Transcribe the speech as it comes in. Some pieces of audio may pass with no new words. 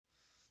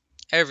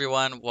Hey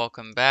everyone,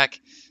 welcome back.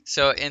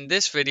 So in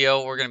this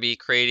video, we're going to be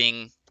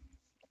creating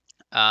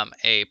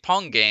a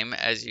Pong game.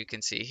 As you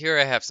can see here,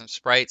 I have some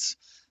sprites.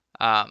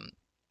 Um,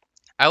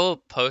 I will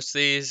post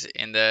these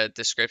in the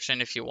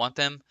description if you want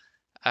them,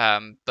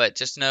 but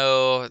just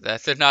know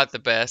that they're not the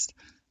best.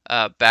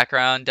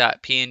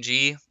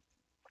 Background.png,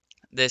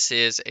 this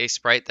is a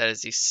sprite that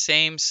is the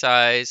same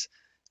size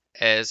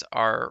as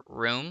our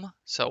room,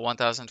 so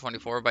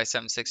 1024 by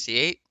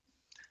 768.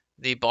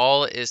 The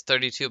ball is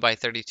 32 by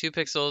 32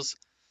 pixels.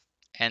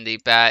 And the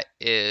bat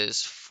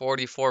is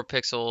 44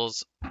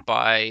 pixels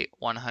by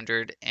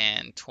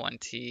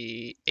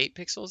 128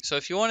 pixels. So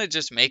if you want to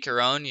just make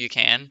your own, you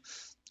can.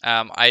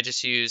 I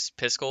just use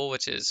Piskel,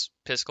 which is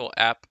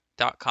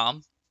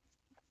piskelapp.com,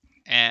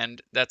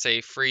 and that's a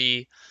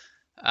free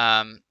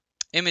um,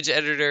 image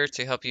editor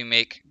to help you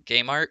make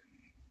game art.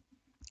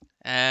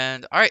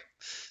 And all right,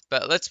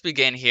 but let's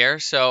begin here.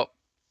 So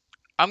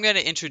I'm going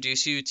to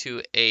introduce you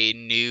to a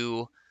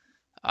new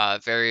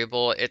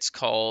variable. It's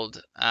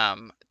called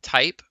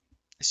type.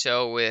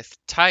 So with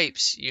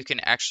types, you can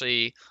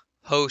actually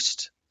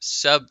host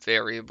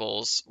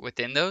sub-variables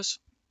within those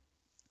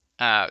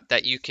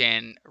that you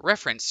can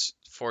reference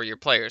for your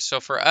players. So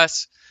for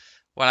us,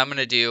 what I'm going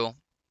to do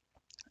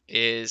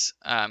is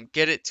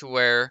get it to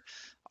where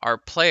our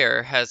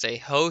player has a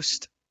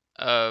host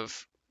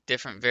of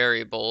different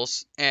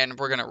variables, and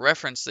we're going to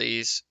reference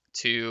these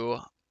to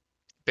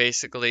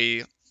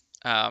basically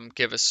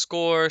give a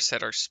score,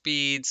 set our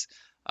speeds,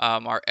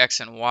 our X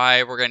and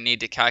Y. We're going to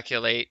need to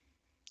calculate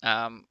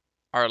um,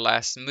 our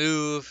last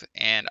move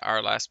and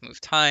our last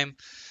move time,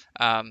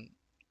 um,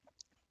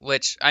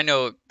 which I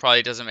know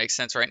probably doesn't make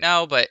sense right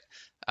now, but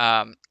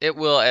it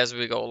will as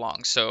we go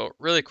along. So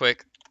really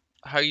quick,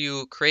 how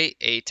you create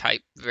a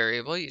type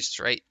variable, you just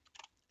write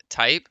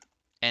type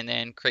and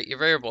then create your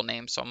variable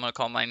name. So I'm going to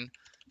call mine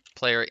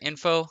player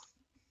info.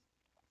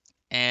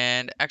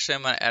 And actually,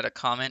 I'm going to add a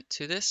comment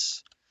to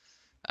this.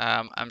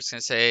 I'm just going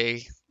to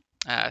say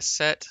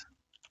set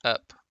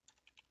up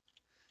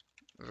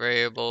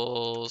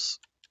variables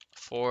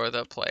for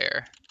the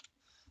player.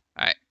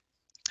 All right.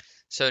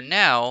 So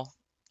now,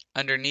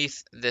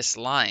 underneath this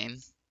line,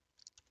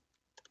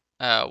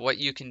 what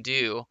you can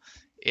do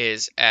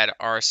is add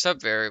our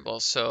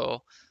subvariables.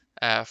 So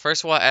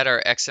first we'll add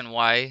our X and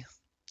Y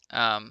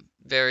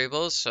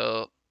variables.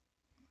 So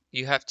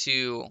you have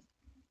to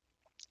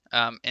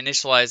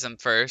initialize them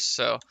first.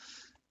 So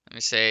let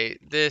me say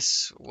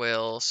this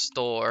will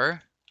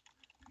store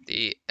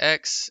the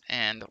X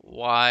and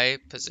Y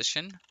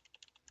position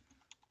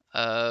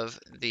of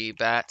the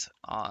bat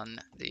on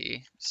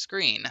the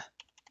screen.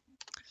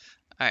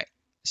 All right,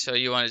 so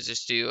you want to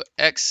just do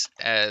X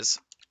as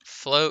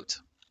float,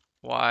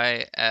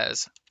 Y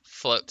as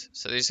float.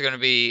 So these are going to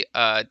be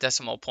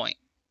decimal point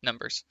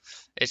numbers.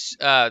 It's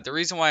the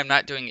reason why I'm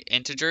not doing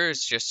integer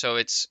is just so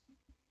it's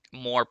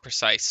more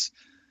precise,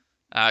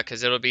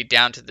 because it'll be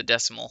down to the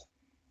decimal.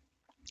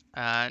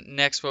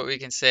 Next, what we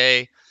can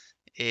say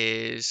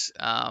is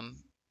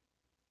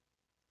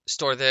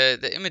store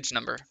the image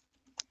number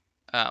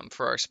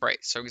for our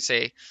sprite. So we can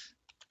say,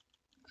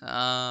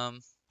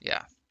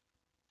 yeah,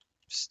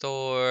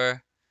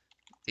 store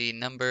the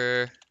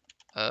number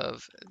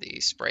of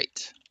the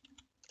sprite.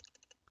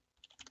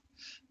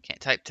 Can't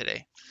type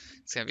today.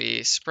 It's going to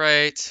be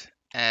sprite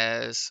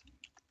as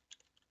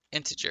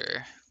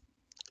integer.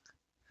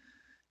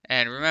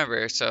 And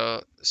remember,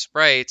 so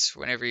sprites,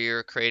 whenever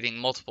you're creating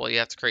multiple, you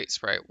have to create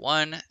sprite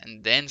 1,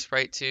 and then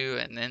sprite 2,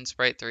 and then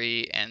sprite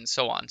 3, and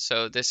so on.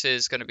 So this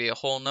is going to be a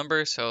whole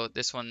number, so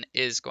this one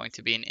is going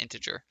to be an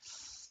integer.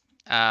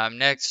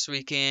 Next,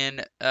 we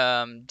can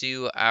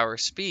do our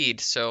speed.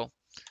 So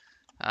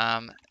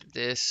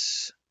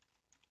this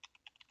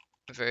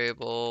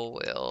variable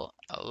will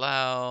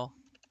allow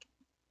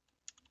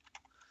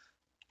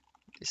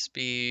the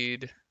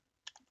speed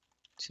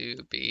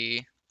to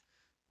be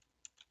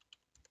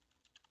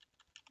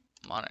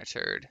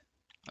monitored.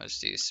 Let's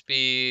do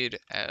speed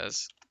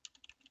as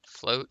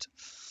float.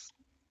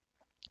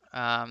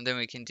 Then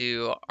we can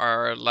do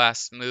our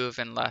last move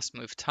and last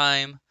move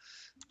time.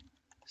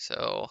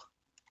 So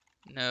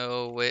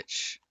know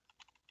which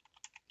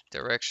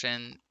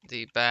direction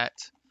the bat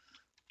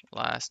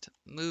last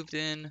moved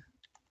in.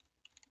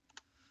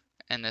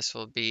 And this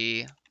will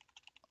be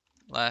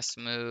last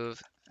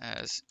move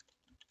as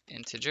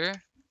integer.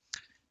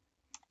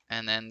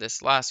 And then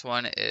this last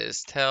one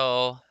is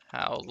tell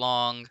how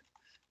long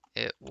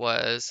it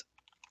was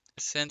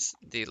since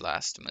the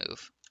last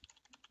move.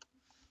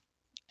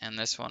 And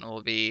this one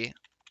will be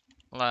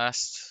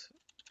last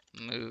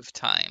move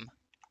time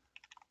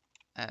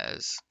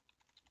as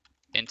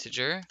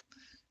integer.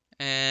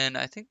 And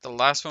I think the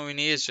last one we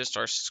need is just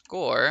our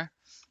score.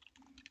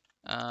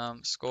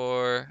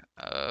 Score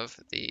of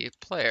the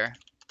player.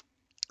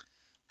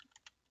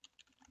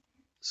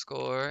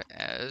 Score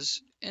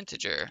as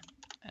integer.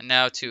 And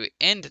now to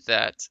end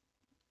that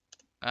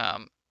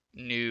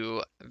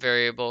new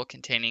variable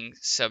containing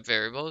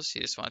subvariables,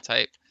 you just want to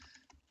type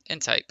in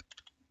type.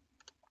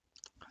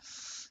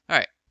 All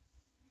right.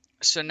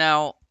 So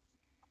now,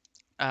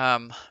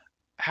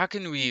 how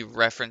can we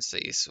reference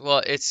these?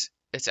 Well, it's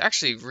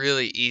actually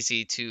really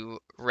easy to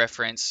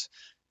reference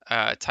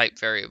type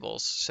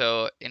variables.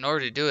 So in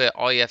order to do it,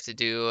 all you have to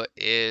do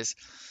is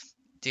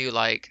do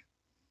like,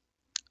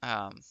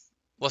 um,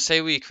 we'll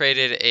say we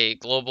created a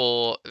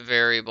global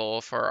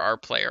variable for our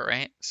player,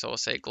 right? So we'll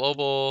say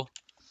global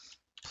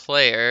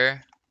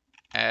player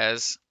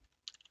as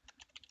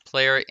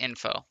player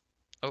info.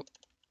 Oh,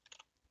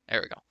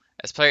 there we go.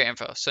 As player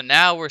info. So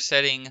now we're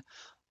setting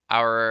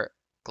our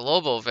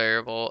global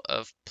variable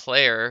of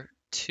player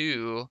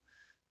to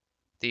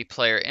the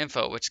player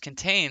info, which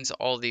contains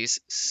all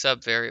these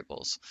sub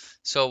variables.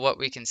 So what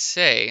we can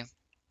say,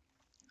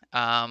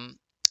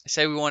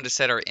 say we wanted to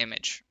set our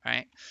image,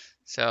 right?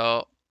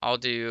 So I'll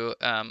do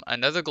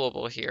another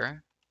global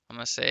here. I'm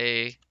going to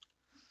say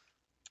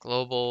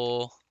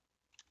global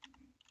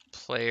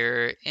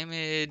player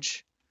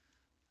image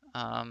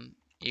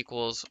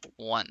equals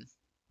 1.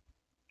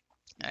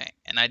 All right,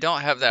 and I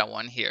don't have that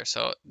one here,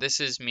 so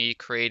this is me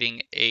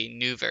creating a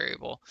new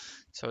variable.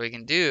 So what we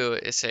can do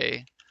is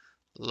say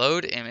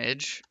load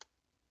image,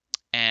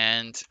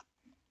 and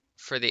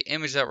for the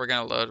image that we're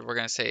going to load, we're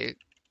going to say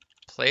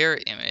player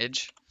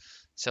image.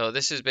 So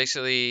this is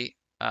basically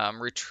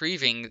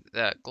retrieving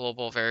that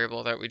global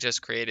variable that we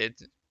just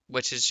created,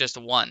 which is just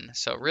 1.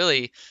 So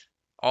really,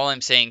 all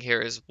I'm saying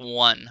here is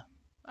 1.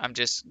 I'm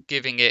just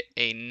giving it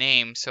a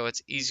name so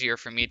it's easier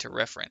for me to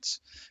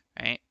reference,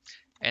 right?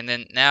 And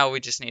then now we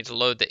just need to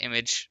load the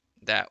image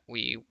that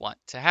we want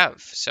to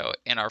have. So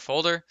in our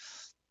folder,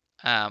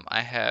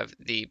 I have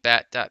the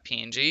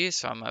bat.png,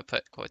 so I'm going to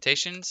put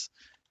quotations,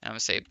 and I'm going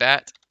to say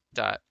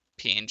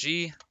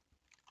bat.png,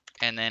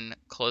 and then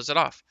close it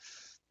off.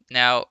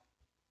 Now,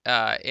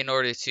 in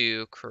order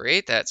to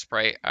create that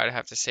sprite, I'd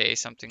have to say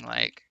something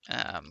like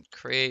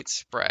create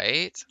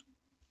sprite,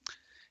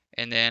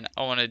 and then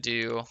I want to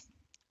do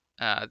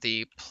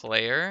the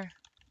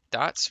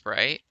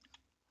player.sprite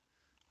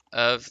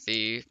of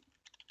the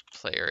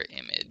player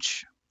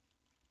image.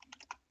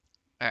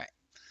 All right,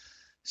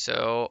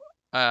 so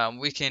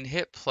we can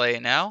hit play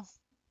now,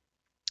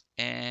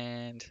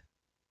 and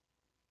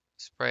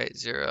sprite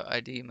 0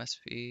 ID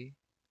must be,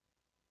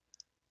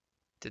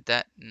 did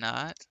that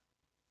not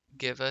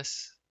give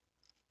us,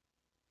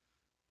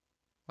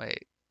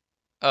 wait,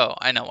 oh,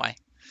 I know why.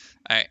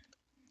 All right,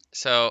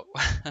 so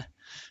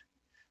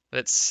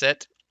let's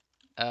set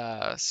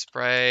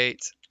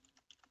sprite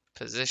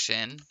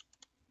position,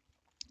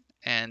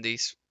 and the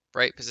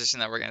sprite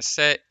position that we're going to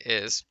set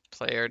is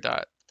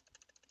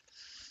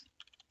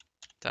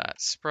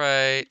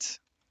player.sprite,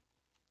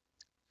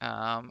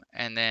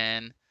 and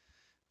then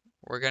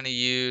we're going to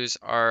use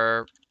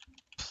our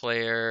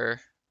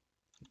player.x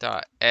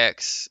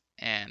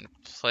and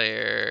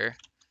player.y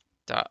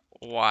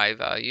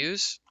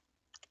values,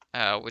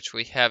 which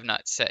we have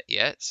not set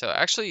yet. So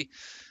actually,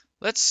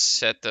 let's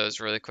set those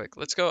really quick.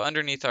 Let's go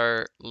underneath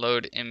our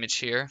load image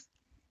here,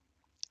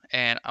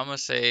 and I'm going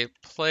to say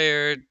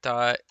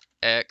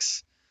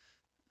player.x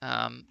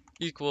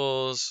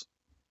equals,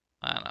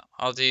 I don't know,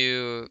 I'll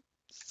do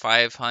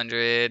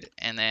 500,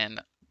 and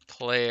then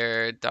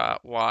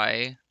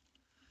player.y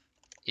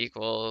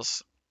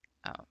equals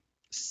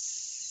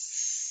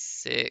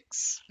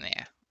 6,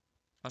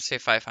 let's say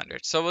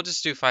 500. So we'll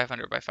just do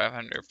 500 by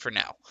 500 for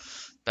now,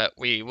 but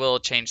we will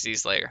change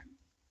these later.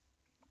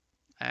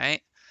 All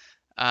right.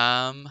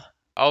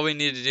 All we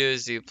need to do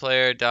is do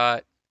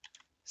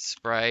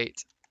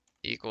player.sprite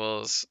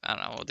equals, I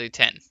don't know, we'll do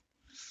 10.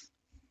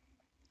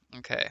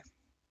 Okay.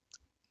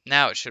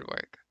 Now it should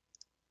work.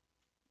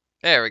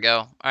 There we go.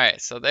 All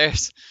right, so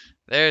there's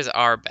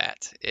our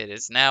bat. It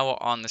is now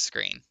on the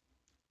screen.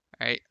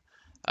 All right.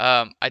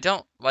 I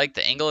don't like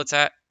the angle it's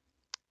at.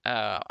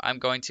 I'm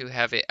going to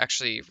have it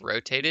actually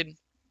rotated.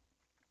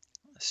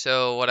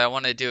 So what I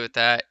want to do with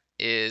that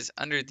is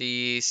under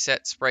the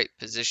set sprite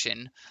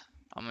position,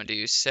 I'm going to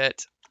do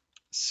set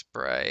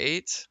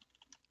sprite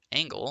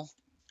angle,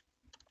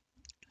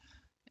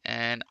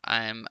 and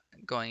I'm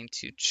going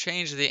to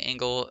change the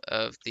angle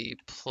of the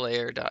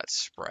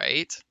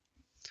player.sprite,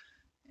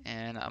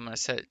 and I'm going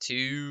to set it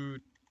to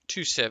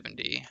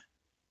 270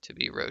 to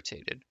be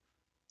rotated.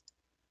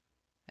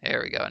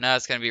 There we go. Now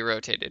it's going to be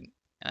rotated.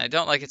 And I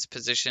don't like its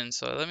position,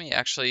 so let me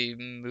actually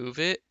move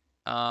it.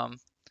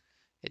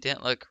 It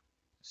didn't look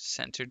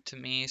centered to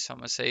me, so I'm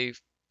going to say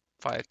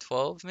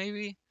 512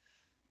 maybe.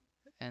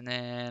 And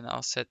then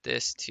I'll set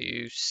this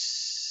to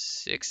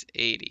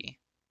 680.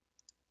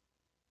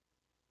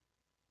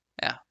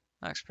 Yeah,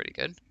 that looks pretty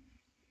good.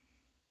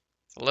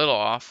 It's a little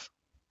off.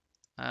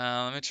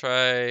 Let me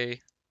try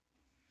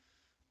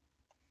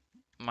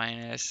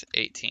minus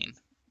 18.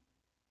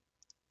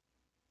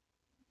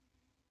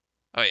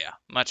 Oh yeah,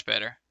 much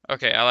better.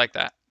 Okay, I like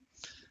that.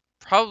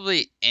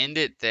 Probably end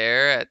it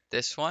there at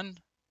this one.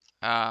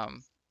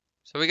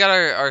 So we got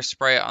our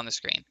sprite on the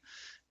screen.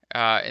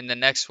 In the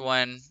next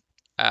one,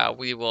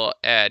 we will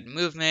add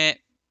movement,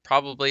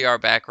 probably our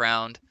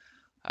background,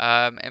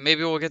 and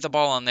maybe we'll get the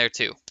ball on there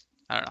too.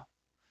 I don't know.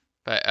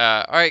 But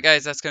all right,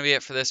 guys, that's going to be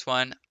it for this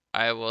one.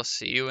 I will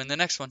see you in the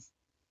next one.